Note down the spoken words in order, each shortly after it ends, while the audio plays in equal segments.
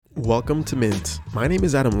Welcome to Mint. My name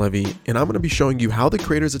is Adam Levy, and I'm going to be showing you how the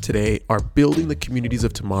creators of today are building the communities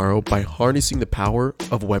of tomorrow by harnessing the power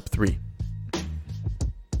of Web3.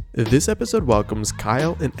 This episode welcomes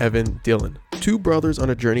Kyle and Evan Dillon, two brothers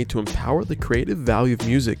on a journey to empower the creative value of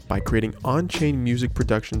music by creating on-chain music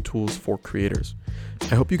production tools for creators.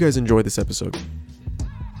 I hope you guys enjoy this episode.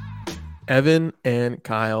 Evan and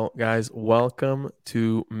Kyle, guys, welcome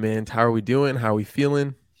to Mint. How are we doing? How are we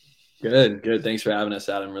feeling? Good. Thanks for having us,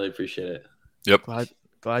 Adam. Really appreciate it. Yep.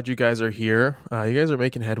 Glad you guys are here. You guys are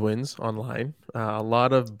making headwinds online. A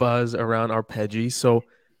lot of buzz around Arpeggi. So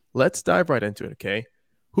let's dive right into it, okay?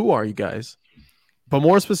 Who are you guys? But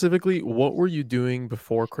more specifically, what were you doing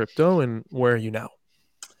before crypto and where are you now?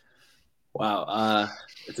 Wow.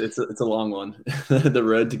 It's a long one. The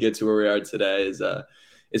road to get to where we are today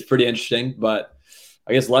is pretty interesting, but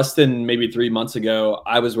I guess less than maybe 3 months ago,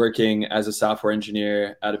 I was working as a software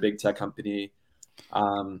engineer at a big tech company.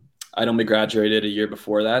 I'd only graduated a year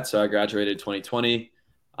before that. So I graduated 2020,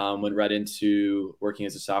 went right into working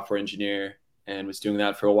as a software engineer and was doing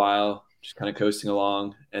that for a while, just kind of coasting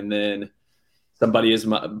along. And then some buddies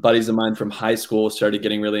of mine from high school started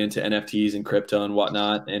getting really into NFTs and crypto and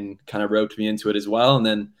whatnot and kind of roped me into it as well. And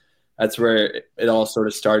then that's where it all sort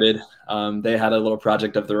of started. They had a little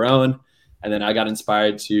project of their own. And then I got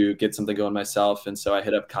inspired to get something going myself. And so I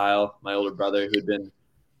hit up Kyle, my older brother, who had been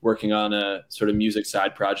working on a sort of music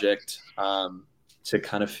side project to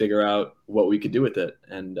kind of figure out what we could do with it.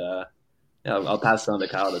 And I'll pass it on to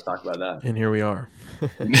Kyle to talk about that. And here we are.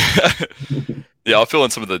 Yeah, I'll fill in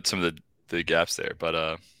some of the gaps there.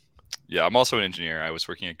 But yeah, I'm also an engineer. I was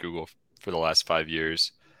working at Google for the last 5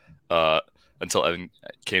 years until Evan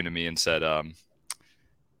came to me and said,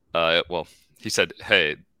 he said,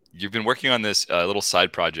 "Hey, you've been working on this little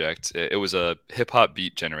side project. It was a hip hop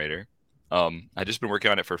beat generator. I'd just been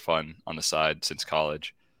working on it for fun on the side since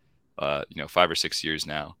college, 5 or 6 years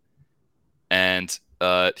now." And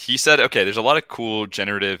he said, "Okay, there's a lot of cool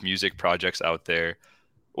generative music projects out there.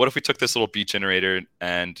 What if we took this little beat generator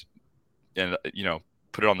and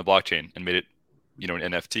put it on the blockchain and made it, an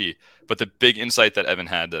NFT?" But the big insight that Evan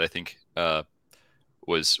had that I think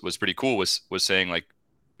was pretty cool was saying, like,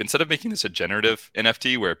 instead of making this a generative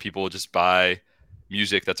NFT where people just buy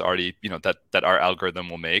music that's already, that our algorithm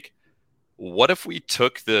will make, what if we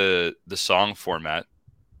took the song format,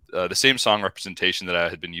 the same song representation that I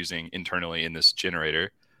had been using internally in this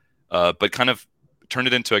generator, but kind of turned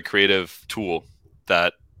it into a creative tool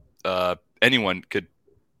that anyone could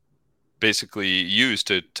basically use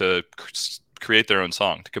to create their own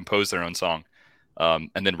song, to compose their own song,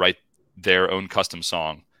 and then write their own custom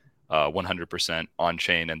song 100% on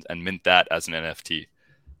chain and mint that as an NFT.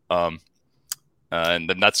 And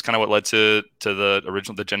then that's kind of what led to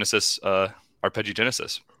the Genesis, Arpeggi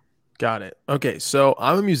Genesis. Got it. Okay, so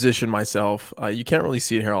I'm a musician myself. You can't really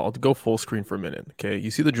see it here. I'll go full screen for a minute. Okay, you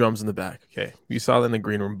see the drums in the back. Okay, you saw that in the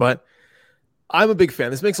green room, but I'm a big fan.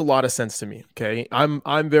 This makes a lot of sense to me. Okay,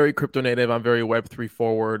 I'm very crypto native. I'm very Web3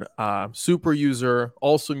 forward. Super user,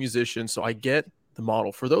 also musician. So I get the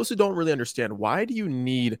model. For those who don't really understand, why do you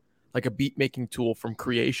need like a beat making tool from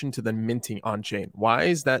creation to then minting on chain? Why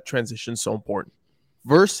is that transition so important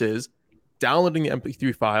versus downloading the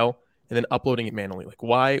MP3 file and then uploading it manually? Like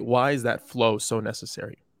why is that flow so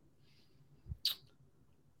necessary?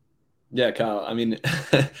 Yeah, Kyle. I mean,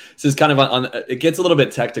 this is kind of on it gets a little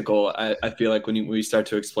bit technical, I feel like, when we start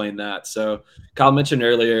to explain that. So Kyle mentioned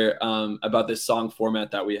earlier about this song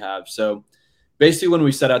format that we have. So basically when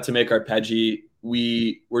we set out to make Arpeggi,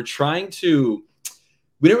 we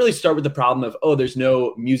didn't really start with the problem of, there's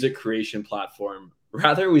no music creation platform.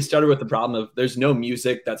 Rather, we started with the problem of there's no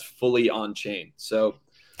music that's fully on chain. So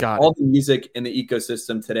all the music in the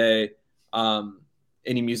ecosystem today,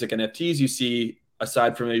 any music NFTs you see,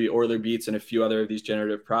 aside from maybe Euler Beats and a few other of these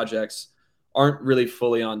generative projects, aren't really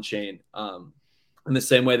fully on chain. In the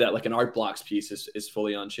same way that like an art blocks piece is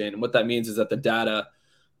fully on chain. And what that means is that the data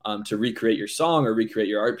to recreate your song or recreate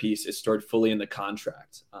your art piece is stored fully in the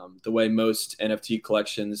contract. The way most NFT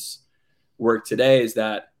collections work today is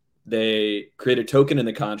that they create a token in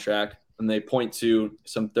the contract and they point to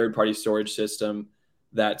some third-party storage system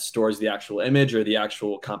that stores the actual image or the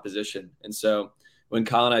actual composition. And so when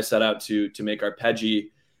Kyle and I set out to make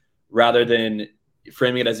Arpeggi, rather than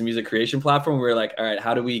framing it as a music creation platform, we were like, all right,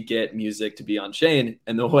 how do we get music to be on chain?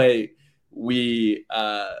 And the way we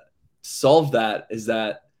solved that is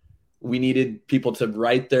that we needed people to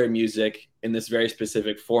write their music in this very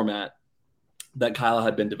specific format that Kyle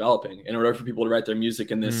had been developing. In order for people to write their music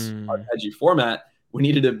in this Arpeggi format, we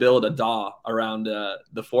needed to build a DAW around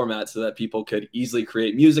the format so that people could easily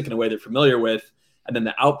create music in a way they're familiar with. And then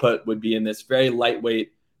the output would be in this very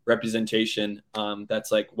lightweight representation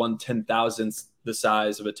that's like 1/10,000th the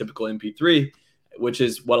size of a typical MP3, which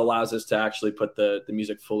is what allows us to actually put the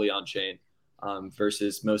music fully on chain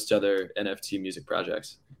versus most other NFT music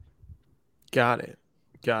projects. Got it.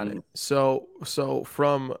 Got it. So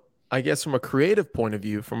from, I guess, from a creative point of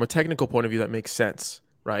view, from a technical point of view, that makes sense,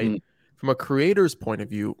 right? From a creator's point of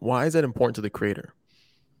view, why is that important to the creator?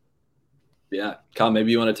 Yeah, Kyle,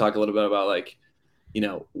 maybe you want to talk a little bit about like,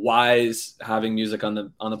 why is having music on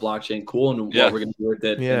the blockchain cool, and what we're going to do with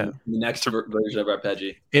it in the next version of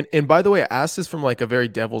Arpeggi. And by the way, I asked this from like a very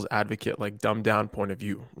devil's advocate, like dumbed down point of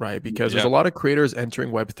view, right? Because there's a lot of creators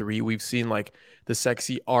entering Web3. We've seen like the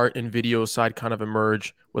sexy art and video side kind of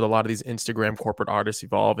emerge with a lot of these Instagram corporate artists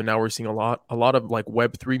evolve, and now we're seeing a lot of like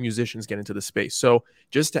Web3 musicians get into the space. So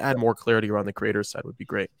just to add more clarity around the creator side would be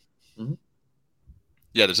great.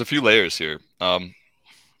 Yeah, there's a few layers here.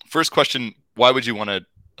 First question: why would you want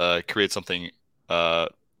to create something on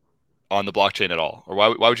the blockchain at all, or why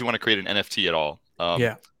would you want to create an NFT at all?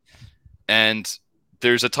 And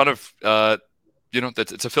there's a ton of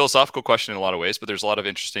it's a philosophical question in a lot of ways, but there's a lot of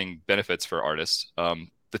interesting benefits for artists.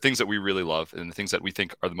 The things that we really love and the things that we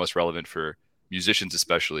think are the most relevant for musicians,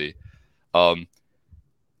 especially,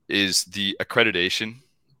 is the accreditation.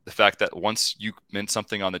 The fact that once you mint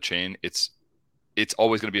something on the chain, it's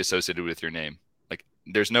always going to be associated with your name. Like,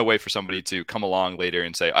 there's no way for somebody to come along later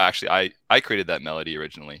and say, actually, I created that melody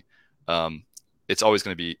originally. It's always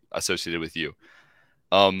going to be associated with you.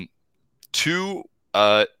 Two,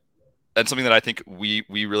 and something that I think we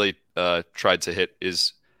really tried to hit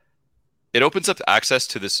is it opens up access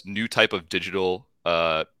to this new type of digital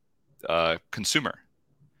consumer.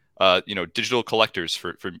 Digital collectors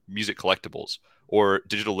for music collectibles, or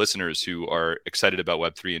digital listeners who are excited about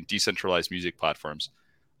Web3 and decentralized music platforms.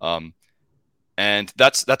 And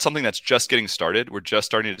that's something that's just getting started. We're just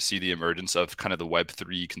starting to see the emergence of kind of the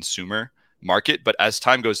Web3 consumer market. But as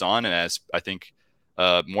time goes on, and as I think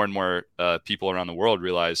more and more people around the world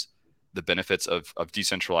realize the benefits of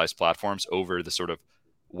decentralized platforms over the sort of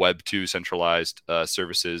Web2 centralized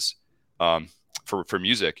services for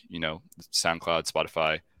music, SoundCloud,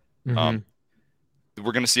 Spotify,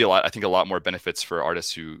 we're going to see a lot more benefits for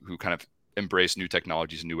artists who kind of embrace new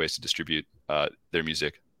technologies and new ways to distribute their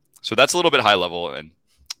music. So that's a little bit high level. And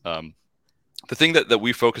the thing that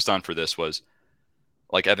we focused on for this was,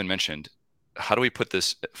 like Evan mentioned, how do we put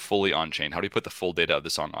this fully on chain? How do we put the full data of the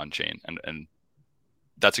song on chain? And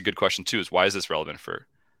that's a good question too, is why is this relevant for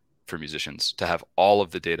musicians to have all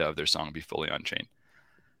of the data of their song be fully on chain?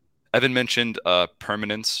 Evan mentioned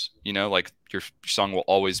permanence, like your song will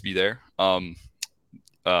always be there.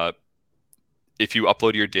 If you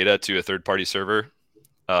upload your data to a third-party server,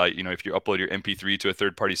 if you upload your MP3 to a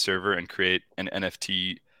third-party server and create an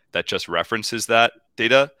NFT that just references that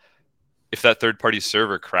data, if that third-party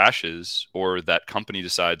server crashes, or that company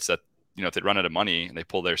decides that, if they run out of money and they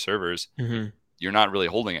pull their servers, you're not really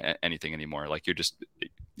holding anything anymore. Like, you're just,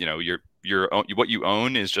 what you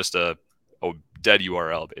own is just a dead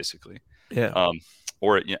URL, basically.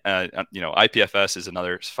 Or IPFS is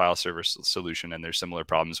another file server solution, and there's similar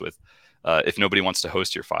problems with if nobody wants to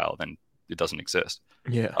host your file, then it doesn't exist.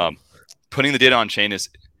 Putting the data on chain is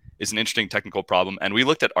an interesting technical problem, and we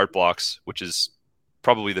looked at art blocks, which is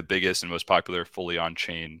probably the biggest and most popular fully on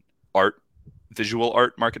chain visual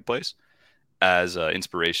art marketplace, as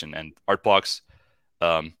inspiration. And art blocks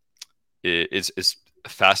is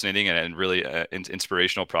fascinating and really an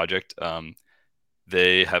inspirational project.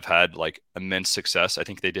 They have had like immense success. I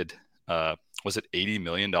think they did, was it $80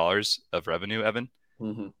 million of revenue, Evan?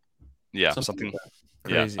 Yeah, something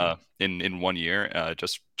like that. In 1 year,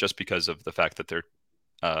 just because of the fact that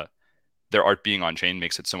their art being on chain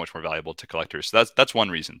makes it so much more valuable to collectors. So that's one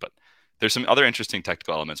reason, but there's some other interesting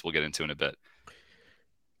technical elements we'll get into in a bit.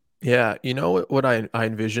 Yeah, what I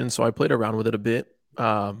envision. So I played around with it a bit.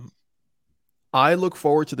 I look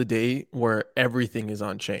forward to the day where everything is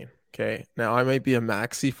on chain. Okay. Now, I might be a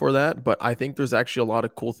maxi for that, but I think there's actually a lot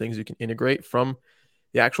of cool things you can integrate, from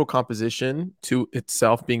the actual composition to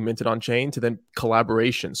itself being minted on chain, to then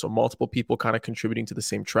collaboration. So multiple people kind of contributing to the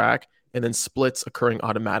same track, and then splits occurring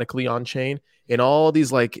automatically on chain, and all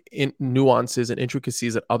these like nuances and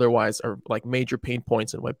intricacies that otherwise are like major pain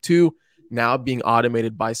points in Web 2 now being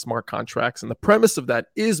automated by smart contracts. And the premise of that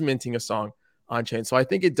is minting a song on chain. So I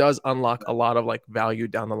think it does unlock a lot of like value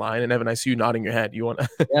down the line. And Evan, I see you nodding your head. You want to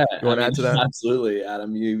add to that? Absolutely,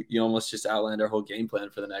 Adam. You almost just outlined our whole game plan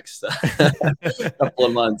for the next couple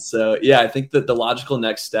of months. So yeah, I think that the logical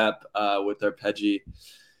next step with Arpeggi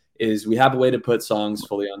is we have a way to put songs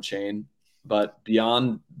fully on chain, but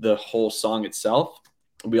beyond the whole song itself,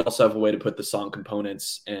 we also have a way to put the song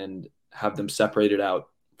components and have them separated out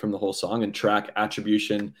from the whole song and track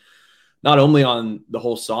attribution, not only on the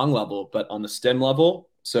whole song level, but on the stem level.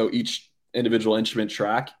 So each individual instrument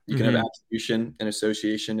track, you can have attribution and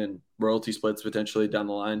association and royalty splits potentially down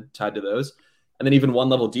the line tied to those. And then even one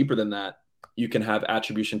level deeper than that, you can have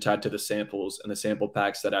attribution tied to the samples and the sample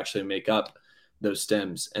packs that actually make up those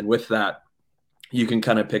stems. And with that, you can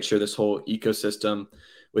kind of picture this whole ecosystem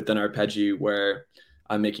within Arpeggi where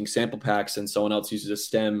I'm making sample packs and someone else uses a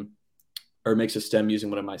stem or makes a stem using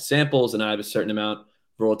one of my samples, and I have a certain amount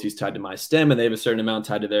royalties tied to my stem and they have a certain amount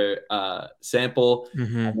tied to their sample.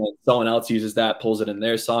 And then someone else uses that, pulls it in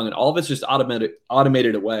their song, and all of it's just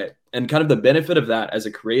automated away. And kind of the benefit of that as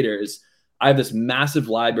a creator is I have this massive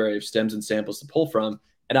library of stems and samples to pull from,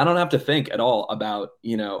 and I don't have to think at all about,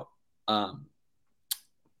 am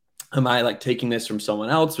I like taking this from someone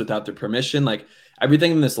else without their permission? Like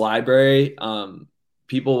everything in this library,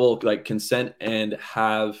 people will like consent and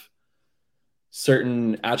have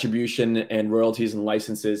certain attribution and royalties and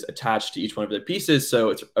licenses attached to each one of their pieces. So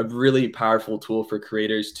it's a really powerful tool for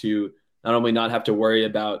creators to not only not have to worry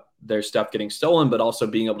about their stuff getting stolen, but also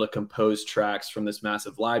being able to compose tracks from this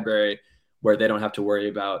massive library where they don't have to worry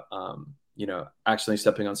about, actually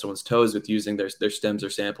stepping on someone's toes with using their stems or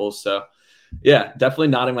samples. So yeah, definitely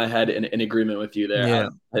nodding my head in agreement with you there.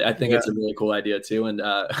 Yeah. I think it's a really cool idea too. And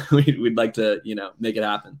we'd like to, make it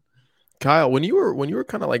happen. Kyle, when you were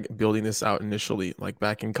kind of like building this out initially, like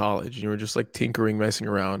back in college, you were just like tinkering, messing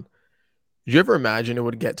around. Did you ever imagine it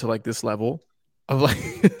would get to like this level of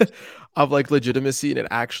like of like legitimacy and it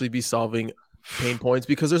actually be solving pain points?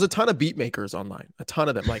 Because there's a ton of beat makers online, a ton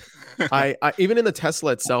of them. Like I even in the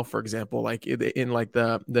Tesla itself, for example, like in like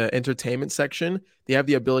the entertainment section, they have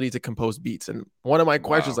the ability to compose beats. And one of my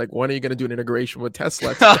questions, like, when are you going to do an integration with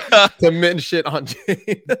Tesla to mint shit on chain?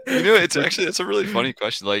 It's a really funny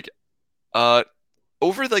question. Like,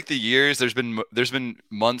 over like the years, there's been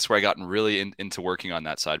months where I gotten really into working on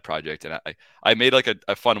that side project, and I made like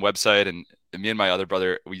a fun website, and me and my other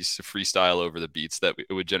brother, we used to freestyle over the beats that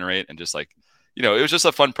it would generate, and just like, it was just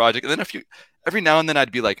a fun project. And then every now and then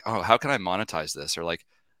I'd be like, oh, how can I monetize this? Or like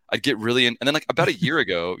I'd get really in, and then like about a year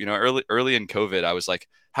ago, early in COVID, I was like,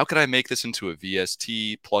 how can I make this into a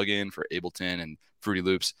VST plugin for Ableton and Fruity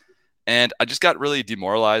Loops? And I just got really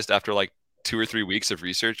demoralized after like 2 or 3 weeks of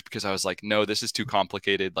research, because I was like, no, this is too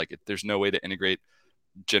complicated. Like there's no way to integrate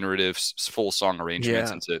generative full song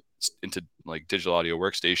arrangements into like digital audio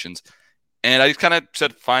workstations. And I just kind of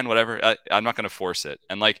said, fine, whatever. I'm not going to force it.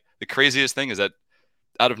 And like the craziest thing is that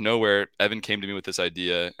out of nowhere, Evan came to me with this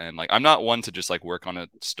idea. And like, I'm not one to just like work on a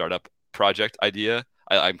startup project idea.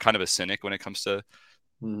 I'm kind of a cynic when it comes to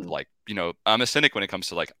like, I'm a cynic when it comes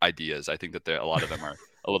to like ideas. I think that a lot of them are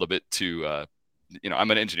a little bit too,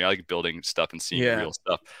 I'm an engineer. I like building stuff and seeing real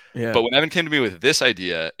stuff. Yeah. But when Evan came to me with this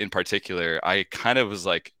idea in particular, I kind of was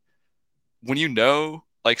like, when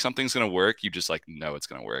like something's going to work, you just like know it's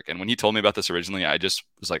going to work. And when he told me about this originally, I just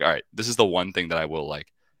was like, all right, this is the one thing that I will like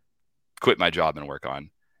quit my job and work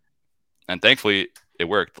on. And thankfully it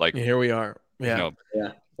worked. Like here we are. Yeah.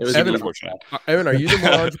 It was Evan, fortunate. Evan, are you the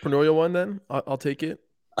more entrepreneurial one then? I'll take it.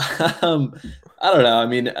 I don't know. I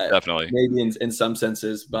mean, definitely maybe in some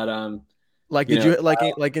senses, but like, did you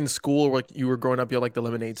like in school, or like you were growing up, you had like the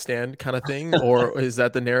lemonade stand kind of thing, or is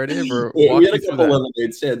that the narrative? Or we had a couple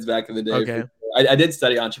lemonade stands back in the day. Okay. I did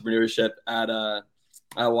study entrepreneurship at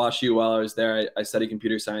WashU while I was there. I studied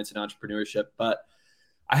computer science and entrepreneurship, but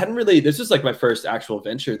I hadn't really. This was like my first actual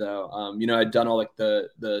venture, though. I'd done all like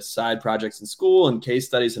the side projects in school and case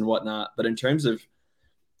studies and whatnot, but in terms of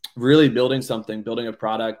really building a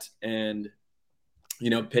product, and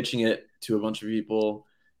pitching it to a bunch of people,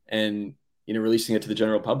 and releasing it to the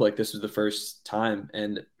general public, this was the first time.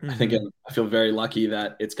 And I think I feel very lucky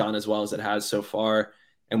that it's gone as well as it has so far.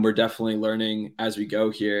 And we're definitely learning as we go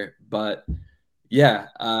here. But yeah,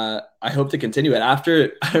 I hope to continue it.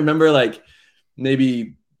 I remember like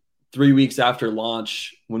maybe 3 weeks after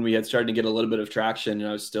launch, when we had started to get a little bit of traction and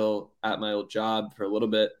I was still at my old job for a little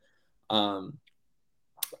bit.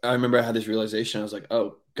 I remember I had this realization. I was like,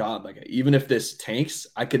 oh God, like even if this tanks,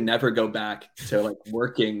 I could never go back to like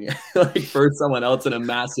working like for someone else in a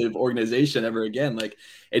massive organization ever again. Like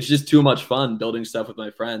it's just too much fun building stuff with my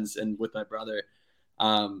friends and with my brother.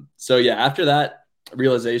 So yeah, after that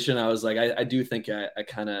realization, I was like, I do think I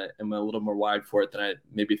kind of am a little more wide for it than I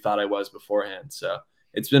maybe thought I was beforehand. So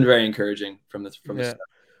it's been very encouraging from this.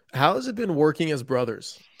 How has it been working as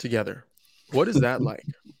brothers together? What is that like?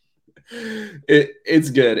 It's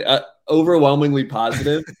good. Overwhelmingly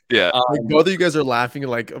positive. Yeah. Like both of you guys are laughing,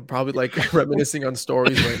 like probably like reminiscing on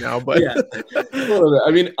stories right now. But yeah, a little bit.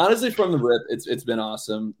 I mean, honestly, from the rip, it's been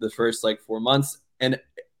awesome. The first like 4 months, and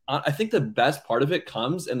I think the best part of it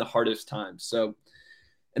comes in the hardest times. So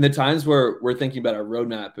in the times where we're thinking about our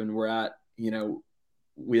roadmap and we're at,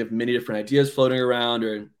 we have many different ideas floating around,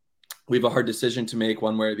 or we have a hard decision to make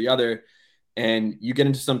one way or the other, and you get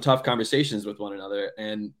into some tough conversations with one another,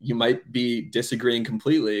 and you might be disagreeing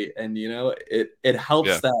completely, and it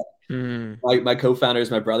helps that my co-founder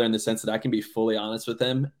is my brother, in the sense that I can be fully honest with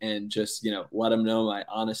him and just let him know my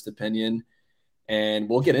honest opinion, and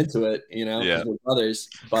we'll get into it, because we're brothers.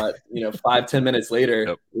 But 5-10 minutes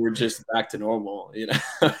later, we're just back to normal.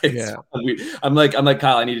 I'm like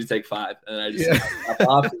Kyle, I need to take 5, and I just stop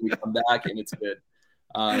off, and we come back, and it's good.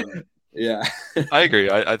 Yeah, I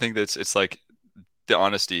agree. I think that it's like the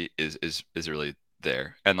honesty is really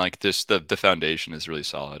there, and like this the foundation is really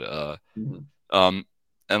solid.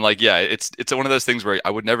 And like it's one of those things where I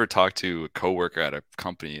would never talk to a coworker at a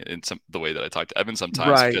company in the way that I talk to Evan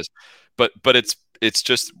sometimes, because but it's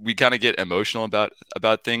just we kind of get emotional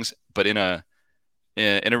about things, but in a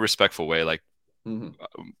respectful way. Like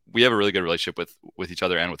we have a really good relationship with each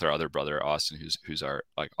other and with our other brother Austin, who's our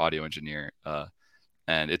like audio engineer.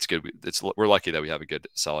 And it's good. We're lucky that we have a good,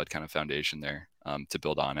 solid kind of foundation there to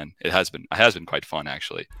build on, and it has been quite fun,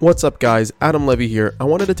 actually. What's up, guys? Adam Levy here. I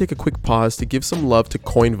wanted to take a quick pause to give some love to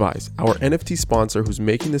Coinvise, our NFT sponsor who's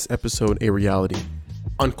making this episode a reality.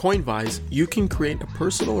 On Coinvise, you can create a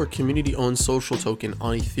personal or community-owned social token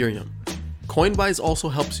on Ethereum. Coinvise also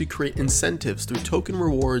helps you create incentives through token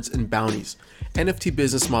rewards and bounties, NFT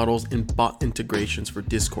business models, and bot integrations for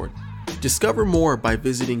Discord. Discover more by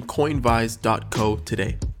visiting coinvise.co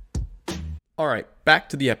today. All right, back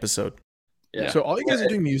to the episode. Yeah. So all you guys are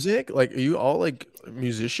doing music? Like, are you all like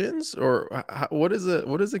musicians, or what is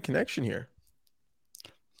the connection here?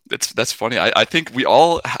 That's funny. I think we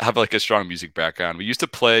all have like a strong music background. We used to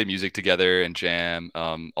play music together and jam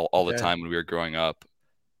all the time when we were growing up.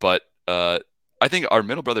 But I think our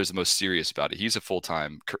middle brother is the most serious about it. He's a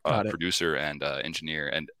full-time producer and engineer,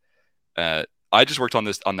 and I just worked on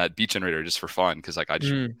that beat generator just for fun, because like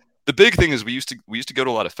the big thing is we used to go to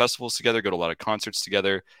a lot of festivals together, go to a lot of concerts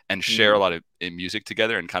together, and share a lot of music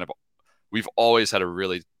together, and kind of we've always had a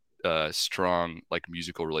really strong like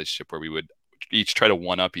musical relationship where we would each try to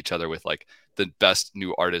one up each other with like the best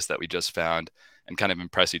new artists that we just found, and kind of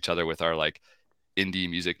impress each other with our like indie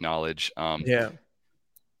music knowledge.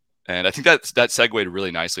 And I think that segued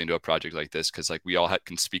really nicely into a project like this, because like we all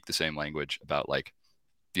can speak the same language about like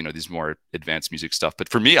these more advanced music stuff. But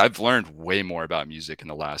for me, I've learned way more about music in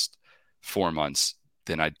the last 4 months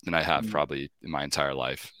than I have probably in my entire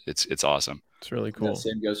life. It's awesome. It's really cool. The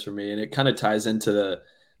same goes for me, and it kind of ties into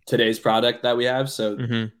today's product that we have.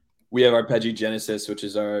 So we have Arpeggi Genesis, which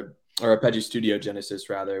is our Arpeggi Studio Genesis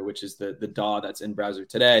rather, which is the DAW that's in browser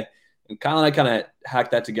today. And Kyle and I kind of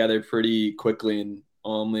hacked that together pretty quickly in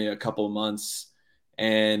only a couple of months,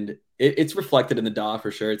 and it's reflected in the DAW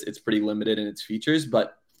for sure. It's pretty limited in its features,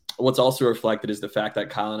 but what's also reflected is the fact that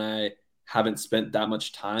Kyle and I haven't spent that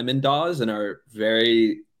much time in DAWs and are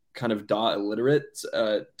very kind of DAW illiterate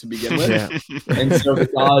to begin with. And so the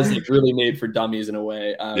DAW is like really made for dummies in a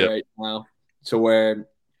way right now, to where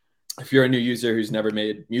if you're a new user who's never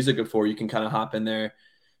made music before, you can kind of hop in there,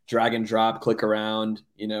 drag and drop, click around,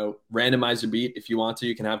 randomize your beat if you want to.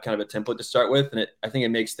 You can have kind of a template to start with, and I think it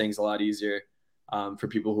makes things a lot easier for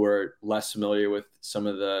people who are less familiar with some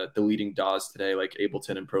of the leading DAWs today, like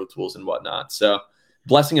Ableton and Pro Tools and whatnot. So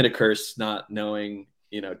blessing and a curse, not knowing,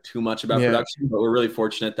 too much about production, but we're really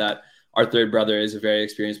fortunate that our third brother is a very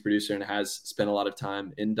experienced producer and has spent a lot of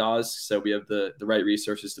time in DAWs. So we have the right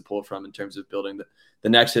resources to pull from in terms of building the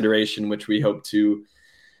next iteration, which we hope to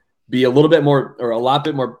be a little bit more, or a lot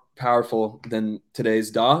bit more powerful than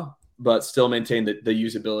today's DAW, but still maintain the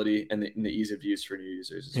usability and the ease of use for new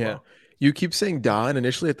users as well. You keep saying DAW, and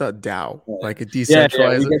initially I thought DAO, like a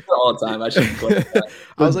decentralized. Yeah, we get that all the time. I shouldn't click that.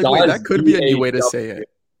 I was like, wait, that could be a new way to say it.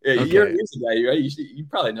 Yeah, you're a music guy, right? You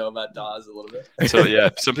probably know about DAWs a little bit. So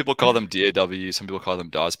some people call them DAW, some people call them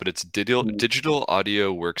DAWs, but it's digital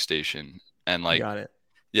audio workstation. And like, got it.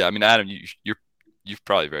 Yeah, I mean, Adam, you're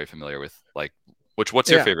probably very familiar with like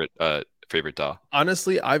what's your favorite DAW?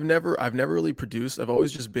 Honestly, I've never really produced. I've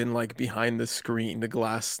always just been like behind the screen, the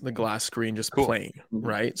glass screen, just playing,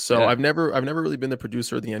 right? So I've never really been the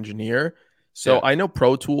producer or the engineer. So I know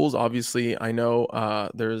Pro Tools, obviously. I know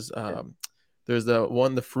there's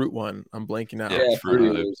the Fruit one. I'm blanking out. Yeah,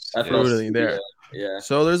 Fruity there. Yeah.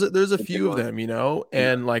 So there's a few of them,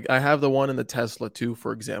 and like I have the one in the Tesla too,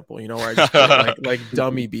 for example, where I just play like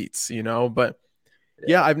dummy beats, but.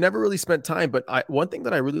 Yeah, I've never really spent time, but one thing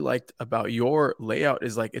that I really liked about your layout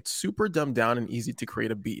is like it's super dumbed down and easy to create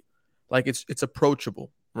a beat. Like it's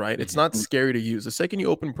approachable, right? It's not scary to use. The second you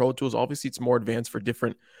open Pro Tools, obviously it's more advanced for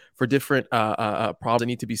different problems that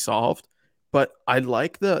need to be solved. But I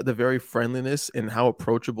like the very friendliness and how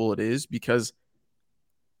approachable it is, because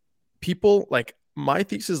people, like, my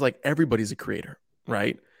thesis is like everybody's a creator,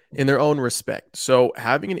 right? In their own respect. So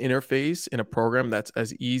having an interface in a program that's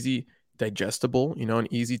as easy, digestible, and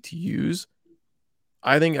easy to use,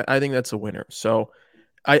 I think that's a winner. So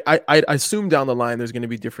I assume down the line there's going to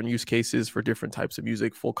be different use cases for different types of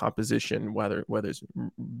music, full composition, whether it's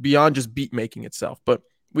beyond just beat making itself. But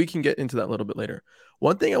we can get into that a little bit later.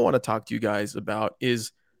 One thing I want to talk to you guys about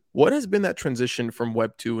is, what has been that transition from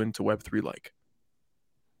Web 2 into Web 3 like?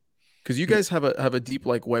 Because you guys have a deep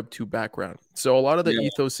like Web 2 background. So a lot of the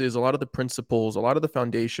ethoses, a lot of the principles, a lot of the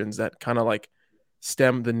foundations that kind of like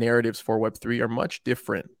stem the narratives for Web 3 are much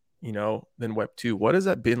different, than Web 2. What has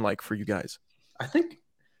that been like for you guys? I think,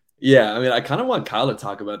 I mean, I kind of want Kyle to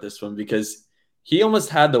talk about this one, because he almost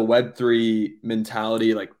had the Web 3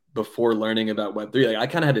 mentality like before learning about Web 3. Like, I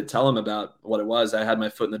kind of had to tell him about what it was. I had my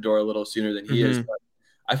foot in the door a little sooner than he is, but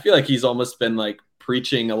I feel like he's almost been like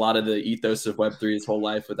preaching a lot of the ethos of Web3 his whole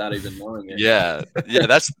life without even knowing it. Yeah.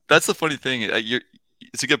 That's the funny thing.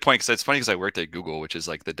 It's a good point, because it's funny, because I worked at Google, which is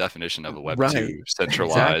like the definition of a Web2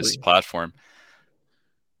 centralized platform.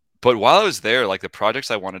 But while I was there, like the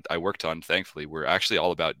projects I worked on, thankfully, were actually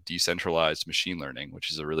all about decentralized machine learning,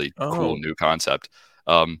 which is a really cool new concept.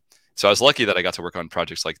 So I was lucky that I got to work on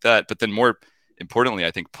projects like that. But then more importantly,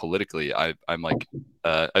 I think politically, I'm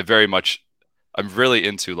really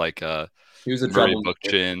into like he was a Murray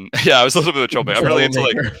Bookchin. Yeah, I was a little bit of a troublemaker. I'm really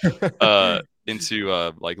into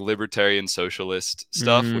like like libertarian socialist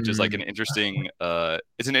stuff, which is like an interesting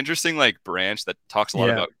like branch that talks a lot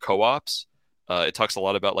about co-ops. It talks a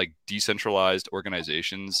lot about like decentralized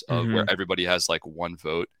organizations where everybody has like one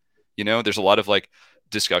vote. There's a lot of like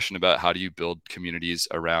discussion about how do you build communities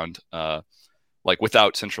around like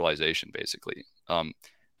without centralization, basically. And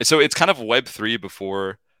so it's kind of Web3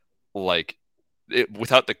 before, like,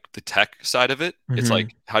 without the tech side of it. It's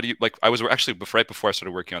like, how do you, like, I was actually right before I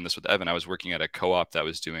started working on this with Evan, I was working at a co-op that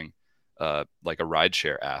was doing like a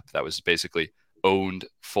rideshare app that was basically owned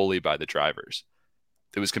fully by the drivers.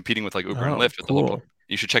 It was competing with like Uber and Lyft at the local.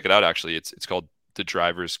 You should check it out. Actually, it's called the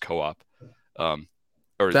Drivers Co-op.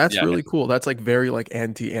 That's really cool. That's like very like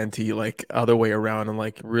anti like other way around, and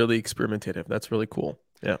like really experimentative. That's really cool.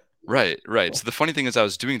 Yeah. Right. So the funny thing is, I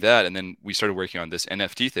was doing that, and then we started working on this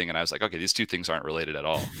NFT thing, and I was like, okay, these two things aren't related at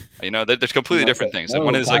all. They're completely different things. And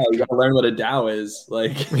one is like, you got to learn what a DAO is.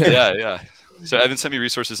 Like, yeah. So Evan sent me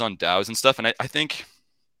resources on DAOs and stuff, and I think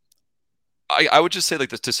I would just say, like,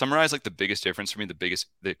 to summarize, like, the biggest difference for me,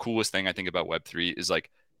 the coolest thing I think about Web3 is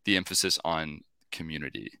like the emphasis on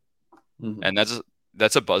community, and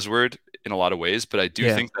that's a buzzword in a lot of ways, but I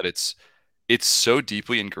do think that it's so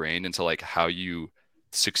deeply ingrained into like how you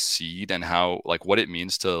succeed and how, like, what it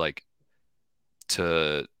means to like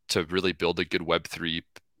to really build a good Web3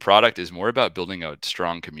 product is more about building a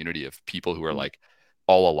strong community of people who are like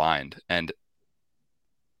all aligned, and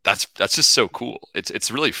that's just so cool.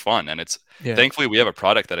 It's really fun, and thankfully we have a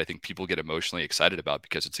product that I think people get emotionally excited about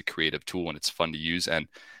because it's a creative tool and it's fun to use, and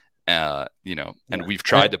and we've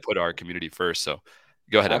tried to put our community first. So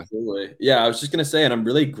go ahead, Evan. Absolutely. Yeah, I was just gonna say, and I'm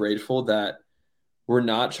really grateful that we're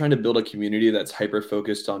not trying to build a community that's hyper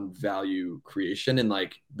focused on value creation and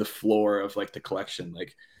like the floor of like the collection.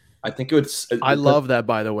 Like, I think I love that,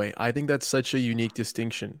 by the way. I think that's such a unique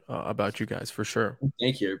distinction about you guys, for sure.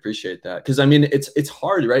 Thank you. I appreciate that. Because I mean, it's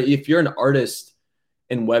hard, right? If you're an artist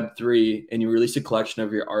in Web3 and you release a collection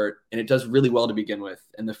of your art and it does really well to begin with,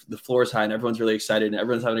 and the floor is high and everyone's really excited and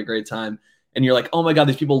everyone's having a great time, and you're like, oh my God,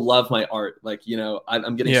 these people love my art. Like,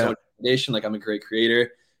 I'm getting so much validation, like I'm a great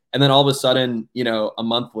creator. And then all of a sudden, a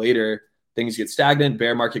month later, things get stagnant,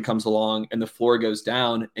 bear market comes along and the floor goes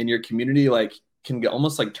down, and your community like can get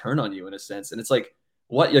almost like turn on you in a sense. And it's like,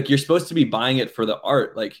 what? Like, you're supposed to be buying it for the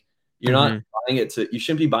art. Like, you're not buying it you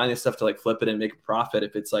shouldn't be buying this stuff to like flip it and make a profit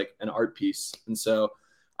if it's like an art piece. And so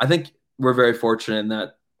I think we're very fortunate in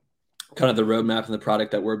that kind of the roadmap and the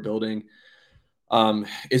product that we're building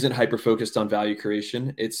isn't hyper focused on value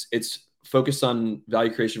creation. It's focused on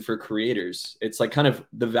value creation for creators. It's like kind of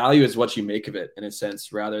the value is what you make of it in a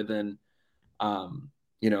sense, rather than,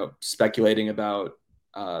 speculating about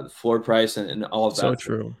the floor price and all of that. So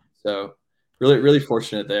true. So really, really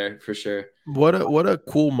fortunate there for sure. What a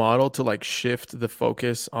cool model to like shift the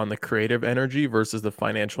focus on the creative energy versus the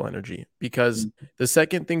financial energy, because the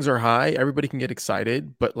second things are high, everybody can get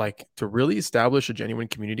excited, but like to really establish a genuine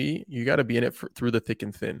community, you got to be in it through the thick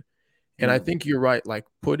and thin. And I think you're right. Like,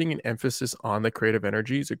 putting an emphasis on the creative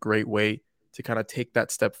energy is a great way to kind of take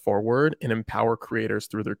that step forward and empower creators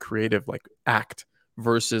through their creative like act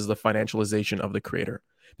versus the financialization of the creator?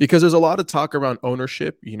 Because there's a lot of talk around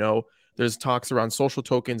ownership, you know, there's talks around social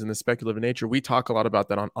tokens and the speculative nature. We talk a lot about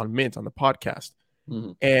that on Mint on the podcast.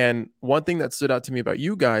 Mm-hmm. And one thing that stood out to me about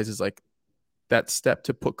you guys is like that step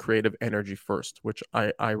to put creative energy first, which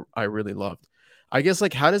I really loved. I guess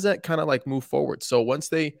like how does that kind of like move forward? So once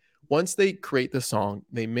they create the song,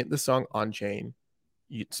 they mint the song on chain,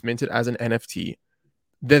 it's minted as an NFT.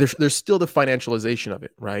 There's still the financialization of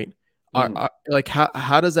it, right? Mm-hmm. Like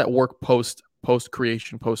how does that work post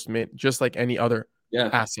creation, post mint, just like any other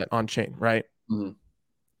asset on chain, right? Mm-hmm.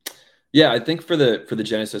 Yeah, I think for the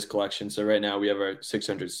Genesis collection. So right now we have our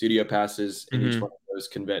 600 studio passes, and each one of those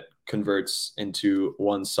converts into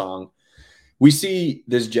one song. We see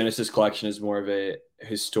this Genesis collection as more of a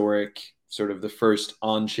historic, sort of the first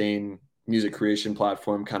on-chain music creation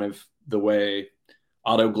platform, kind of the way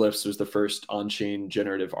Autoglyphs was the first on-chain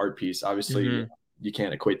generative art piece. Obviously, you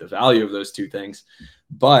can't equate the value of those two things,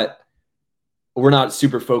 but we're not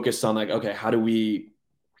super focused on like, okay, how do we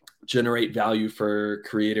generate value for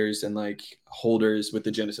creators and like holders with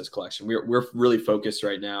the Genesis collection? We're really focused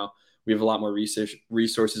right now. We have a lot more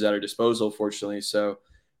resources at our disposal, fortunately, so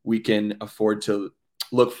we can afford to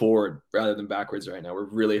look forward rather than backwards right now. We're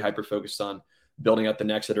really hyper focused on building out the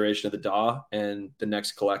next iteration of the DAW and the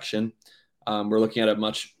next collection. We're looking at a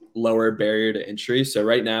much lower barrier to entry. So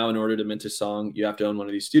right now, in order to mint a song, you have to own one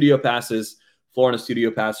of these studio passes. Floor on a studio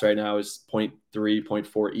pass right now is 0.3,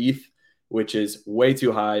 0.4 ETH, which is way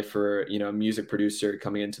too high for, you know, a music producer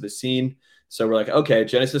coming into the scene. So we're like, okay,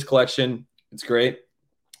 Genesis collection, it's great.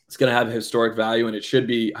 It's going to have historic value and it should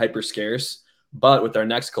be hyper scarce. But with our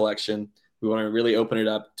next collection, we want to really open it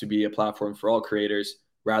up to be a platform for all creators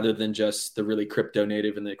rather than just the really crypto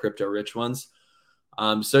native and the crypto rich ones.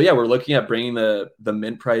 So yeah, we're looking at bringing the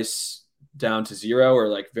mint price down to zero or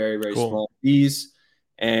like very, very small fees,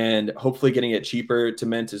 and hopefully getting it cheaper to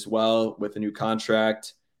mint as well with a new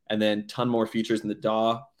contract, and then ton more features in the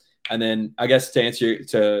DAW. And then I guess to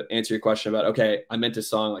answer your question about, okay, I meant a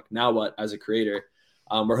song, like now what as a creator,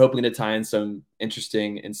 we're hoping to tie in some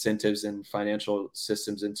interesting incentives and financial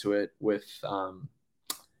systems into it with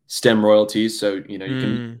stem royalties. So, you know, you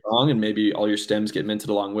can be wrong and maybe all your stems get minted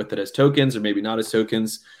along with it as tokens or maybe not as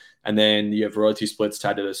tokens. And then you have royalty splits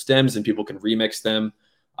tied to those stems and people can remix them.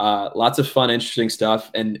 Lots of fun, interesting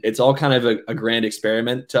stuff. And it's all kind of a grand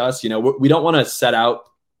experiment to us. You know, we don't want to set out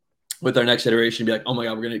with our next iteration and be like, oh my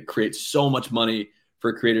God, we're going to create so much money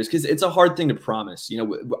for creators, because it's a hard thing to promise. You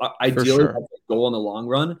know, ideally that's a goal in the long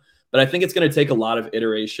run, but I think it's going to take a lot of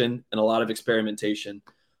iteration and a lot of experimentation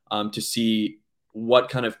to see what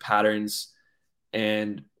kind of patterns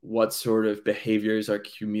and what sort of behaviors our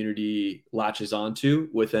community latches onto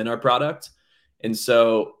within our product. And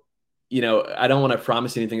so, you know, I don't want to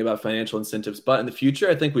promise anything about financial incentives, but in the future,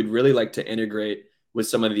 I think we'd really like to integrate with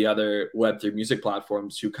some of the other Web3 music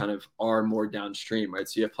platforms who kind of are more downstream, right?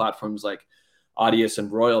 So you have platforms like Audius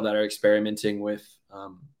and Royal that are experimenting with,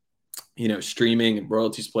 you know, streaming and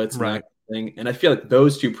royalty splits and that kind of thing. And I feel like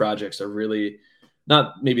those two projects are really,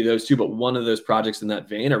 not maybe those two, but one of those projects in that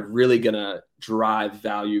vein are really going to drive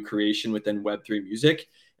value creation within Web3 music.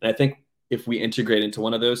 And I think if we integrate into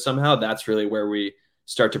one of those somehow, that's really where we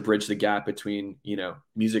start to bridge the gap between, you know,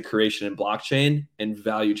 music creation and blockchain and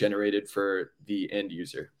value generated for the end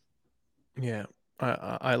user. Yeah,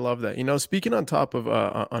 I love that. You know, speaking on top of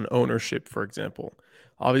on ownership, for example,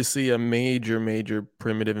 obviously a major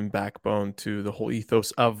primitive and backbone to the whole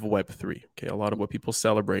ethos of Web3. Okay, a lot of what people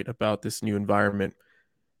celebrate about this new environment.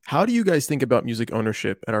 How do you guys think about music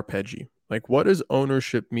ownership at Arpeggi? Like, what does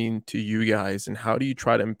ownership mean to you guys, and how do you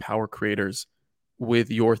try to empower creators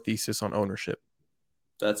with your thesis on ownership?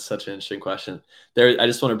 That's such an interesting question. There, I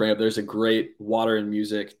just want to bring up, there's a great Water and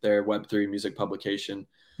Music, their Web3 music publication.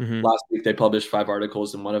 Last week, they published 5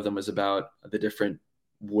 articles, and one of them was about the different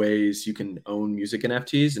ways you can own music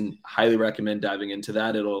NFTs, and highly recommend diving into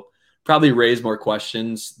that. It'll probably raise more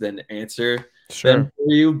questions than answer them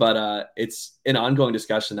for you, but it's an ongoing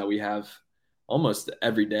discussion that we have almost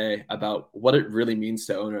every day about what it really means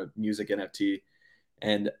to own a music NFT.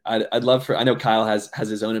 And I'd love for, I know Kyle has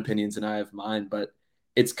his own opinions and I have mine, but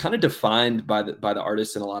it's kind of defined by the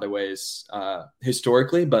artist in a lot of ways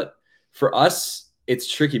historically. But for us, it's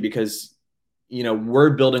tricky because, you know,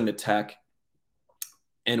 we're building the tech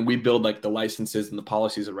and we build like the licenses and the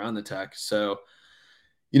policies around the tech. So,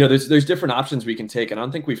 you know, there's different options we can take. And I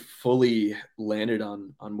don't think we've fully landed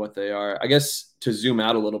on what they are. I guess to zoom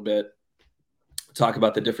out a little bit, talk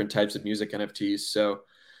about the different types of music NFTs. So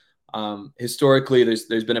historically,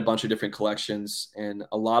 there's been a bunch of different collections, and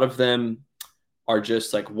a lot of them are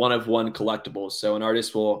just like one of one collectibles. So an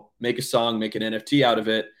artist will make a song, make an NFT out of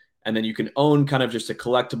it, and then you can own kind of just a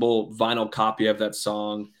collectible vinyl copy of that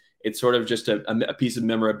song. It's sort of just a piece of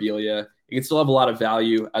memorabilia. It can still have a lot of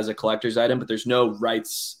value as a collector's item, but there's no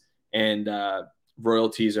rights and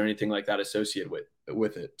royalties or anything like that associated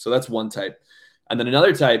with it. So that's one type. And then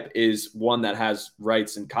another type is one that has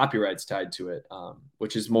rights and copyrights tied to it,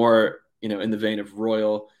 which is more, in the vein of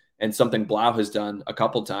royal, and something Blau has done a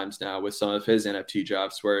couple times now with some of his NFT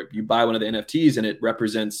drops, where you buy one of the NFTs and it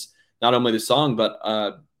represents not only the song,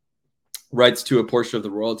 but rights to a portion of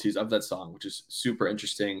the royalties of that song, which is super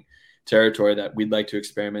interesting territory that we'd like to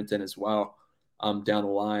experiment in as well down the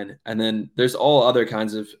line. And then there's all other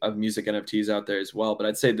kinds of music NFTs out there as well. But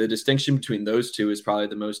I'd say the distinction between those two is probably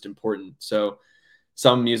the most important. So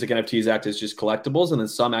some music NFTs act as just collectibles, and then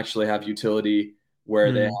some actually have utility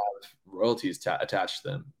where they have royalties attached to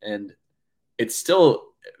them. And it's still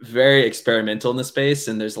very experimental in the space,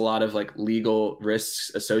 and there's a lot of like legal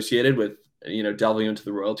risks associated with delving into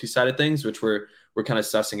the royalty side of things, which we're kind of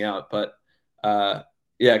sussing out. But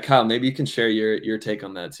yeah, Kyle, maybe you can share your take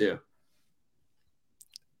on that too.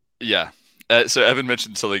 Yeah. So Evan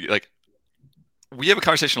mentioned something like, we have a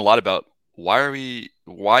conversation a lot about why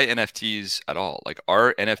NFTs at all? Like,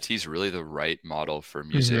 are NFTs really the right model for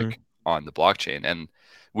music on the blockchain? And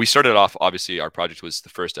we started off, obviously, our project was the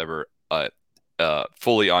first ever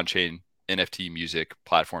fully on-chain NFT music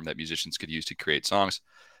platform that musicians could use to create songs.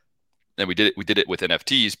 And we did it with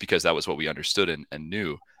NFTs because that was what we understood and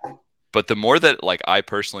knew. But the more that like I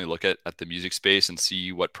personally look at the music space and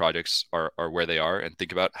see what projects are where they are, and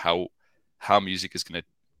think about how music is going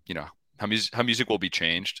to, how music will be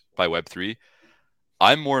changed by Web3,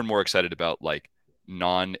 I'm more and more excited about like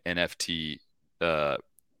non-NFT, the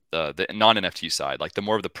non-NFT side, like the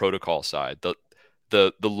more of the protocol side,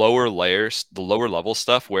 the lower layers, the lower level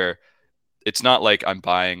stuff where it's not like I'm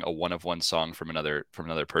buying a one-of-one song from another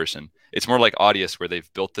person. It's more like Audius, where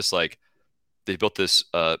they've built this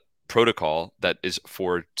protocol that is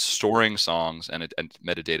for storing songs and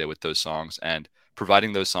metadata with those songs and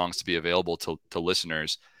providing those songs to be available to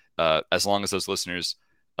listeners, as long as those listeners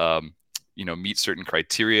meet certain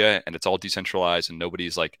criteria, and it's all decentralized, and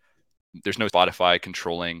nobody's like, there's no Spotify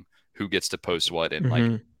controlling who gets to post what and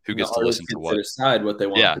like who gets to listen to what. Decide what they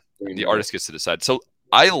want. Yeah, the artist gets to decide. So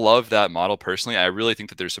I love that model personally. I really think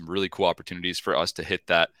that there's some really cool opportunities for us to hit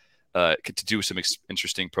that, to do some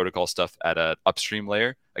interesting protocol stuff at an upstream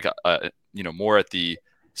layer, like more at the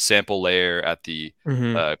sample layer, at the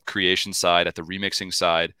creation side, at the remixing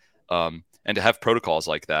side, and to have protocols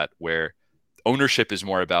like that where ownership is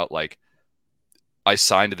more about like, I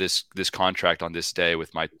signed this contract on this day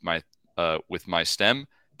with my stem,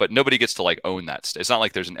 but nobody gets to like own that. It's not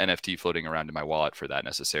like there's an NFT floating around in my wallet for that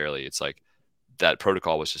necessarily. It's like that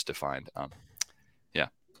protocol was just defined.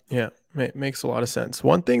 Yeah, makes a lot of sense.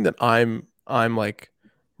 One thing that I'm like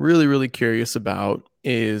really, really curious about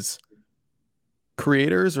is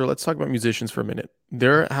creators, or let's talk about musicians for a minute.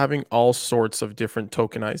 They're having all sorts of different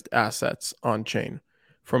tokenized assets on chain,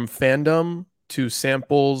 from fandom to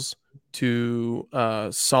samples to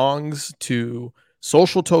songs to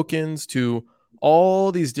social tokens to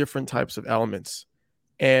all these different types of elements.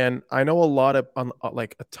 And I know a lot of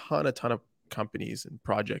like a ton of companies and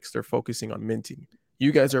projects, they're focusing on minting.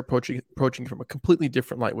 You guys are approaching from a completely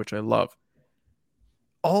different light, which I love.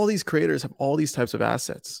 All these creators have all these types of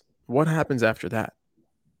assets. What happens after that?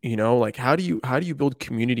 Like how do you build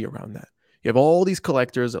community around that? You have all these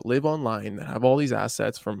collectors that live online that have all these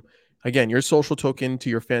assets, from, again, your social token to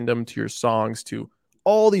your fandom to your songs to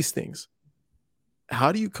all these things.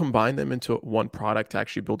 How do you combine them into one product to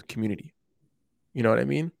actually build community? You know what I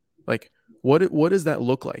mean? Like, what does that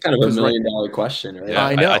look like? Kind of a $1 million question, right? Yeah,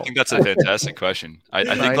 I know. I think that's a fantastic question. I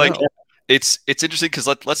think like it's interesting because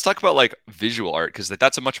let's talk about like visual art, because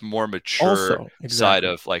that's a much more mature side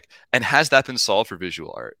of like, and has that been solved for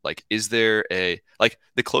visual art? Like, is there like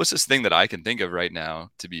the closest thing that I can think of right now,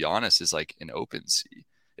 to be honest, is like an OpenSea.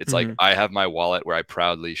 It's like I have my wallet where I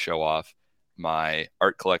proudly show off my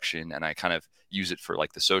art collection, and I kind of use it for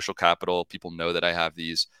like the social capital. People know that I have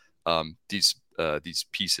these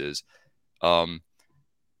pieces.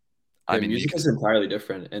 I mean, music is entirely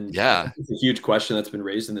different, and it's a huge question that's been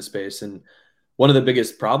raised in the space, and one of the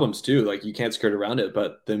biggest problems too. Like, you can't skirt around it,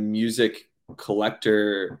 but the music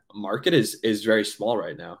collector market is very small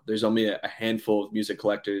right now. There's only a handful of music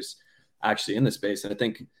collectors actually in the space, and I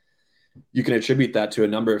think you can attribute that to a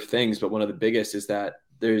number of things, but one of the biggest is that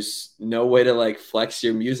there's no way to like flex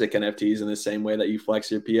your music NFTs in the same way that you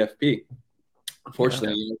flex your PFP.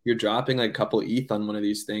 Unfortunately, if you're dropping like a couple ETH on one of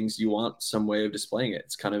these things, you want some way of displaying it.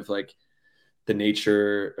 It's kind of like the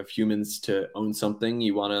nature of humans to own something,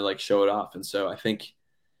 you want to like show it off. And so I think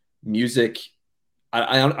music,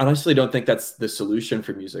 I honestly don't think that's the solution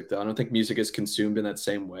for music, though. I don't think music is consumed in that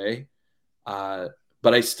same way. Uh,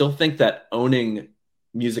 but I still think that owning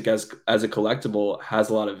music as a collectible has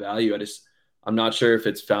a lot of value. I'm not sure if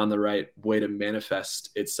it's found the right way to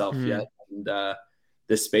manifest itself yet. And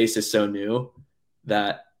this space is so new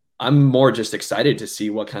that I'm more just excited to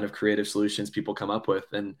see what kind of creative solutions people come up with.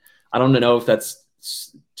 And I don't know if that's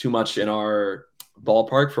too much in our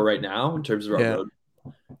ballpark for right now in terms of our road,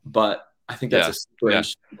 but I think that's a super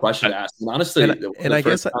interesting question to ask. And honestly, and I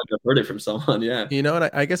guess I've heard it from someone. Yeah. You know, and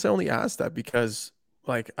I guess I only asked that because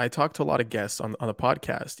like I talked to a lot of guests on the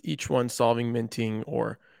podcast, each one solving minting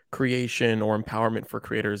or creation or empowerment for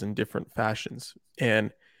creators in different fashions.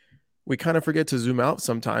 And we kind of forget to zoom out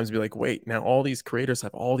sometimes, be like, wait, now all these creators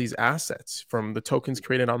have all these assets, from the tokens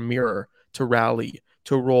created on Mirror to Rally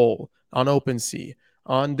to Roll on OpenSea,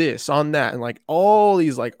 on this, on that, and like all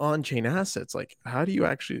these like on-chain assets. Like, how do you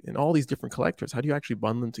actually, and all these different collectors, how do you actually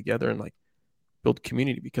bundle them together and like build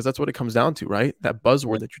community? Because that's what it comes down to, right? That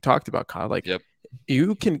buzzword that you talked about, Kyle. Like,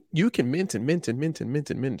 you can mint and mint and mint and mint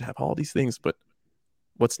and mint, have all these things, but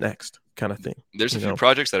what's next, kind of thing. There's a few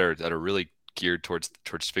projects that are really geared towards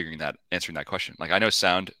answering that question. Like I know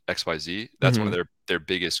Sound XYZ, that's one of their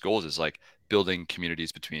biggest goals is like building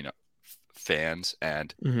communities between fans.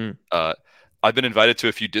 And I've been invited to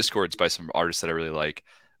a few discords by some artists that I really like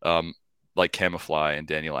Camufly and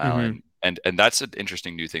Daniel Allen. And that's an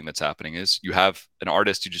interesting new thing that's happening is you have an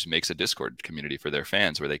artist who just makes a Discord community for their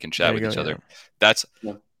fans where they can chat with each other. That's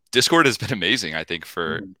Discord has been amazing, I think,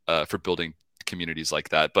 for building communities like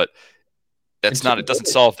that. But it doesn't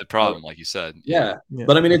solve the problem, like you said. Yeah.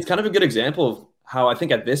 But I mean, it's kind of a good example of how I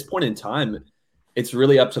think at this point in time, it's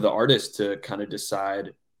really up to the artist to kind of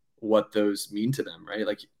decide what those mean to them, right?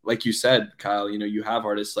 Like you said, Kyle, you know, you have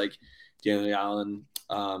artists like Daniel Allen,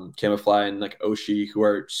 Camufly, and like Oshi, who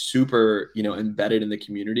are super, you know, embedded in the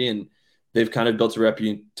community, and they've kind of built a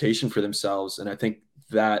reputation for themselves. And I think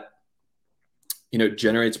that, you know,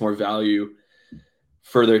 generates more value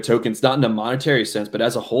for their tokens, not in a monetary sense, but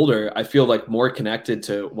as a holder, I feel like more connected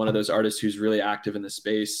to one of those artists who's really active in the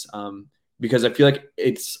space, because I feel like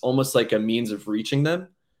it's almost like a means of reaching them,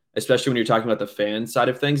 especially when you're talking about the fan side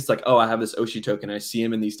of things. It's like, oh, I have this Oshi token, I see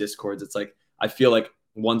him in these discords. It's like I feel like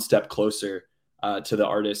one step closer to the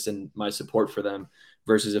artist and my support for them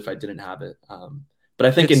versus if I didn't have it. But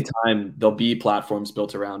I think in time there'll be platforms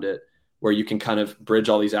built around it where you can kind of bridge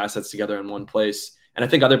all these assets together in one place. And I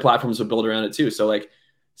think other platforms will build around it too. So like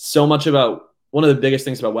so much about one of the biggest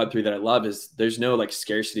things about Web3 that I love is there's no like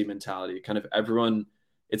scarcity mentality. Kind of everyone,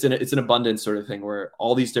 it's an abundance sort of thing where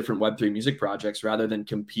all these different Web3 music projects, rather than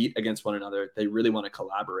compete against one another, they really want to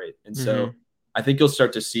collaborate. And so I think you'll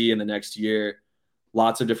start to see in the next year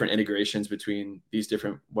lots of different integrations between these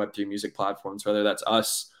different Web3 music platforms, whether that's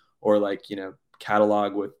us or like, you know,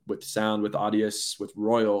 Catalog with Sound, with Audius, with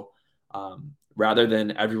Royal, rather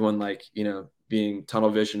than everyone like, you know, being tunnel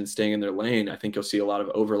vision and staying in their lane. I think you'll see a lot of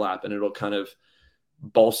overlap, and it'll kind of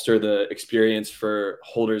bolster the experience for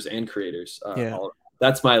holders and creators.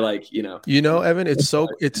 That's my like, you know, Evan, it's so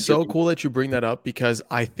cool that you bring that up, because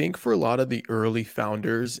I think for a lot of the early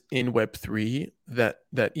founders in Web3,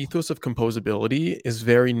 that ethos of composability is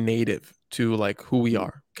very native to like who we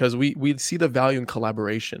are, because we see the value in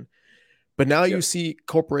collaboration. But now you see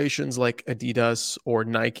corporations like Adidas or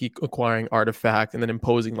Nike acquiring Artifact and then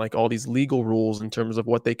imposing like all these legal rules in terms of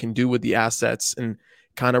what they can do with the assets, and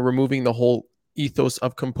kind of removing the whole ethos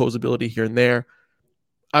of composability here and there.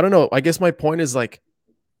 I don't know. I guess my point is like,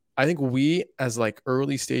 I think we as like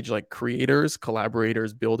early stage, like creators,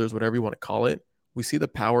 collaborators, builders, whatever you want to call it, we see the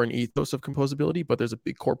power and ethos of composability, but there's a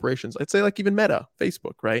big corporations. I'd say like even Meta,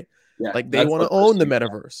 Facebook, right? Yeah, like they want to own the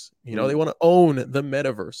metaverse, you know, they want to own the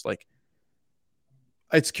metaverse. Like,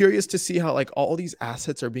 it's curious to see how like all these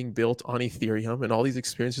assets are being built on Ethereum and all these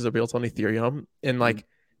experiences are built on Ethereum. And like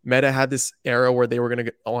Meta had this era where they were going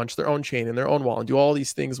to launch their own chain and their own wallet and do all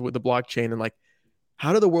these things with the blockchain. And like,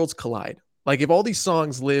 how do the worlds collide? Like if all these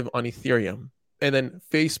songs live on Ethereum and then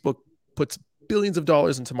Facebook puts billions of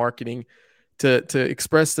dollars into marketing to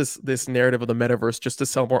express this narrative of the metaverse just to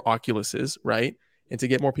sell more Oculuses, right? And to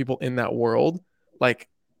get more people in that world, like,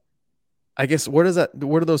 I guess where do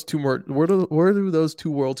those two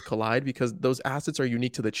worlds collide? Because those assets are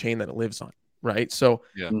unique to the chain that it lives on, right? So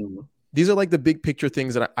these are like the big picture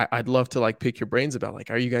things that I'd love to like pick your brains about. Like,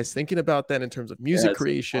 are you guys thinking about that in terms of music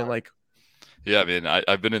creation? Like, yeah, I mean,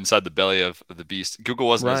 I've been inside the belly of the beast. Google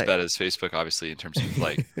wasn't as bad as Facebook, obviously, in terms of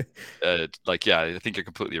like, yeah, I think you're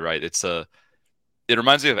completely right. It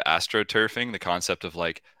reminds me of astroturfing, the concept of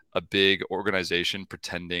like a big organization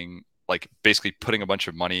pretending, like basically putting a bunch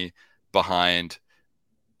of money behind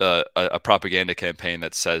a propaganda campaign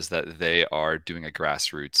that says that they are doing a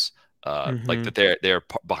grassroots, like that they're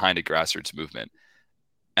behind a grassroots movement.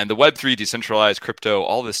 And the Web3 decentralized crypto,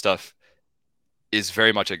 all this stuff is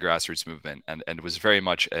very much a grassroots movement, and was very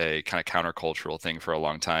much a kind of countercultural thing for a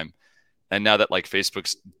long time. And now that like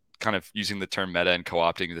Facebook's kind of using the term meta and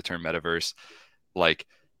co-opting the term metaverse, like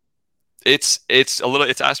it's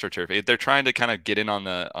astroturf. They're trying to kind of get in on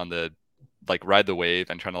the like ride the wave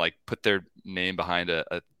and trying to like put their name behind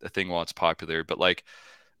a thing while it's popular. But like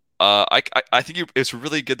I think it's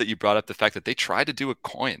really good that you brought up the fact that they tried to do a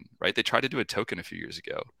coin, right? They tried to do a token a few years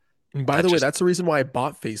ago. And by the way, that's the reason why I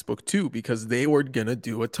bought Facebook too, because they were gonna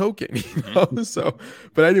do a token, you know. So,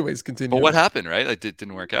 but anyways, continue. But what happened, right? Like it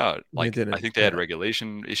didn't work out. Like I think they had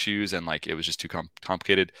regulation issues, and like it was just too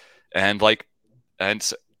complicated. And like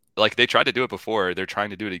like they tried to do it before, they're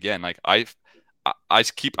trying to do it again. Like we're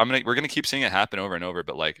gonna keep seeing it happen over and over.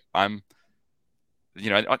 But like I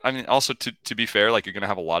mean, also to be fair, like you're gonna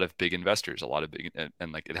have a lot of big investors, a lot of big,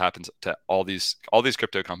 and like it happens to all these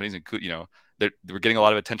crypto companies, include, we're getting a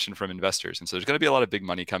lot of attention from investors, and so there's gonna be a lot of big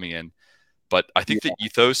money coming in. But I think the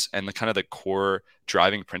ethos and the kind of the core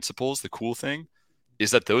driving principles, the cool thing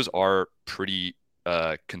is that those are pretty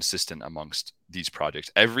consistent amongst these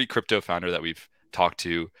projects. Every crypto founder that we've talked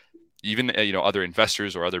to, even other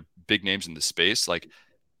investors or other big names in the space, like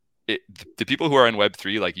the people who are in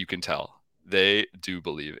Web3, like you can tell they do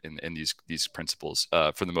believe in these principles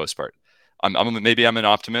for the most part. Maybe I'm an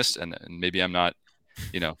optimist, and maybe I'm not.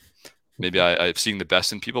 Maybe I've seen the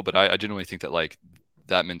best in people, but I genuinely think that like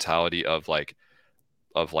that mentality of like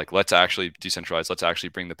let's actually decentralize, let's actually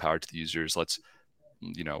bring the power to the users, let's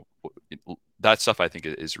that stuff I think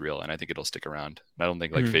is real, and I think it'll stick around. And I don't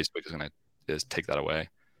think like Facebook is gonna take that away.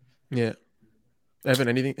 Yeah. Evan,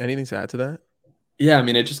 anything to add to that? Yeah, I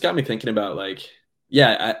mean, it just got me thinking about like,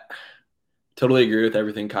 I totally agree with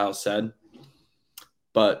everything Kyle said.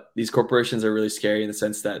 But these corporations are really scary in the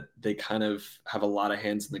sense that they kind of have a lot of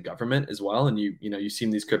hands in the government as well. And you've seen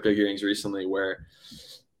these crypto hearings recently where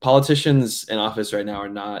politicians in office right now are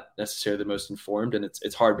not necessarily the most informed, and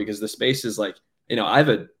it's hard because the space is like, I have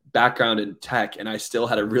a background in tech, and I still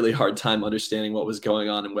had a really hard time understanding what was going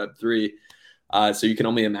on in Web3. So you can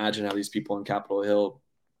only imagine how these people on Capitol Hill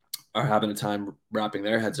are having a time wrapping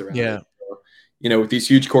their heads around it. So, with these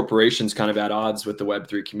huge corporations kind of at odds with the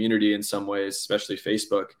Web3 community in some ways, especially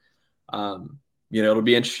Facebook, it'll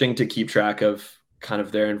be interesting to keep track of kind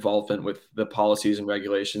of their involvement with the policies and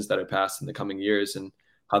regulations that are passed in the coming years and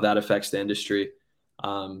how that affects the industry.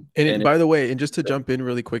 By the way, and just to jump in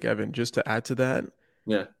really quick, Evan, just to add to that,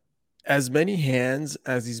 as many hands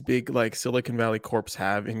as these big like Silicon Valley corps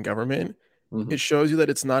have in government, it shows you that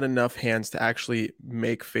it's not enough hands to actually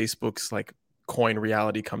make Facebook's like coin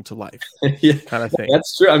reality come to life. Kind of thing.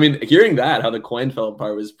 That's true. I mean, hearing that, how the coin fell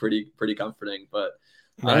apart was pretty comforting, but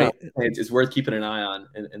it's worth keeping an eye on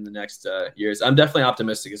in the next years. I'm definitely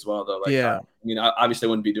optimistic as well, though. Like, I obviously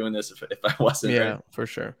wouldn't be doing this if I wasn't. Yeah, right? For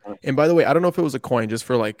sure. And by the way, I don't know if it was a coin, just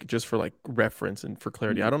for like reference and for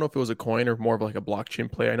clarity. I don't know if it was a coin or more of like a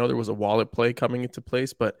blockchain play. I know there was a wallet play coming into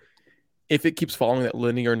place, but if it keeps following that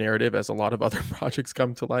linear narrative as a lot of other projects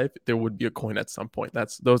come to life, there would be a coin at some point.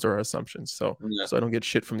 Those are our assumptions. So I don't get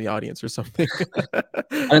shit from the audience or something.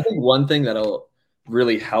 I think one thing that'll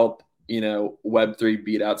really help, Web3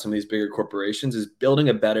 beat out some of these bigger corporations is building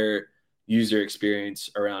a better user experience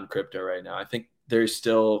around crypto right now. I think there's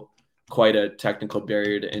still quite a technical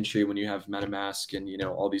barrier to entry when you have MetaMask and,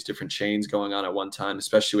 all these different chains going on at one time,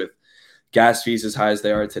 especially with gas fees as high as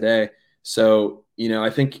they are today. So, I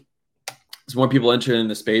think as more people enter in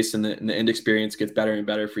the space and the end experience gets better and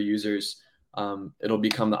better for users, it'll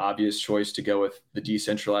become the obvious choice to go with the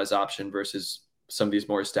decentralized option versus some of these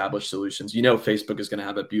more established solutions. Facebook is going to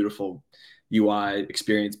have a beautiful UI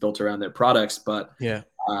experience built around their products, but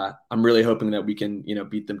I'm really hoping that we can,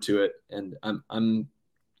 beat them to it. And I'm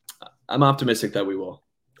optimistic that we will.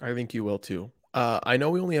 I think you will too. I know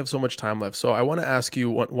we only have so much time left, so I want to ask you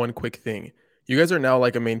one quick thing. You guys are now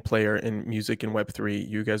like a main player in music and Web3.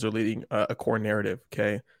 You guys are leading a core narrative.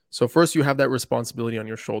 Okay. So first you have that responsibility on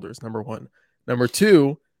your shoulders. Number one. Number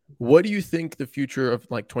two, what do you think the future of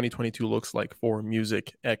like 2022 looks like for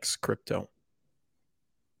music x crypto?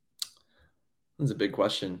 That's a big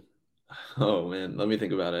question. Oh man, let me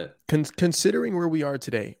think about it. Considering where we are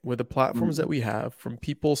today with the platforms that we have, from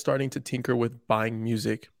people starting to tinker with buying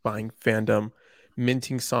music, buying fandom,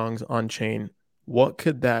 minting songs on chain, what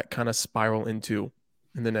could that kind of spiral into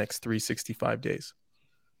in the next 365 days?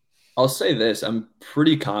 I'll say this. I'm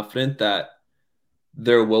pretty confident that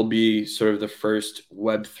there will be sort of the first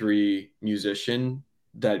Web3 musician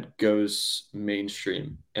that goes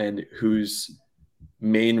mainstream and whose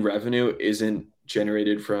main revenue isn't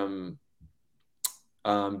generated from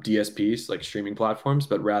DSPs, like streaming platforms,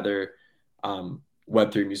 but rather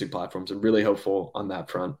Web3 music platforms. I'm really hopeful on that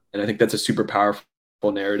front. And I think that's a super powerful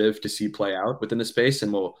narrative to see play out within the space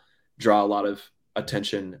and will draw a lot of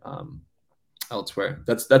attention elsewhere.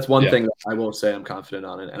 That's one thing that I will say I'm confident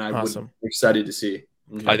on it, and I would be excited to see.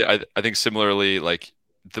 Mm-hmm. I think similarly, like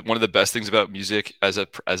one of the best things about music as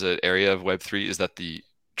an area of Web3 is that the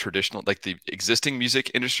traditional, like the existing music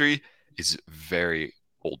industry is very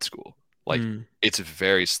old school. Like it's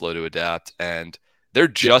very slow to adapt, and they're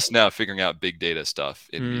just now figuring out big data stuff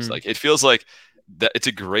in music. Like it feels like that it's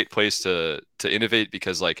a great place to innovate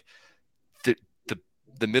because like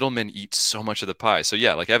the middlemen eat so much of the pie. So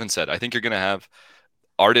yeah, like Evan said, I think you're going to have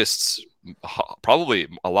artists, probably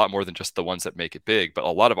a lot more than just the ones that make it big, but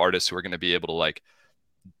a lot of artists who are going to be able to like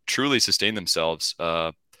truly sustain themselves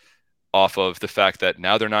off of the fact that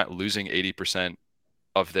now they're not losing 80%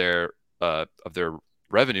 of their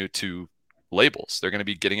revenue to labels. They're going to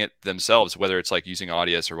be getting it themselves, whether it's like using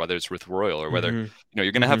Audius or whether it's with Royal or whether, you know,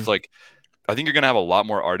 you're going to have like, I think you're going to have a lot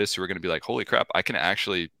more artists who are going to be like, holy crap, I can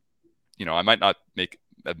actually, you know, I might not make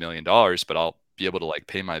 $1 million, but I'll be able to like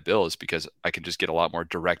pay my bills because I can just get a lot more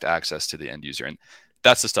direct access to the end user. And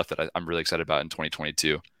that's the stuff that I'm really excited about in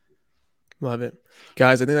 2022. Love it.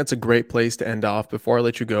 Guys, I think that's a great place to end off. Before I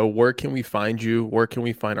let you go, where can we find you? Where can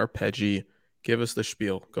we find Arpeggi? Give us the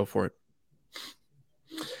spiel. Go for it.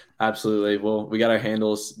 Absolutely. Well, we got our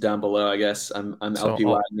handles down below, I guess. I'm LP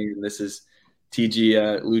Widening, and this is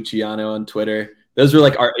TG Luciano on Twitter. Those were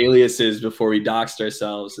like our aliases before we doxed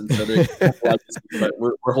ourselves, and so but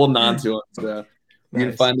we're holding on to them. So you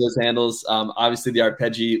can find those handles. Obviously, the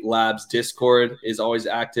Arpeggi Labs Discord is always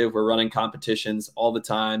active. We're running competitions all the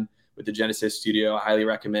time with the Genesis Studio. I highly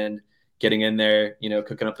recommend getting in there, you know,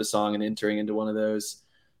 cooking up a song and entering into one of those.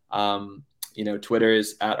 You know, Twitter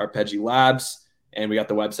is at Arpeggi Labs, and we got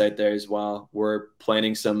the website there as well. We're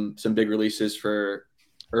planning some big releases for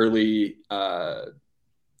early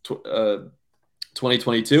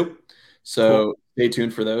 2022. So Stay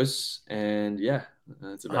tuned for those. And yeah,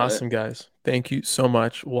 that's about awesome, guys. Thank you so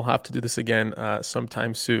much. We'll have to do this again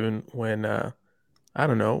sometime soon when I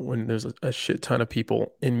don't know, when there's a shit ton of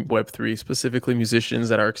people in Web3, specifically musicians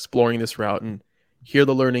that are exploring this route and hear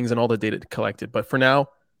the learnings and all the data collected. But for now,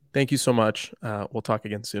 thank you so much. We'll talk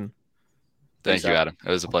again soon. Thank you, Adam. It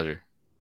was a pleasure.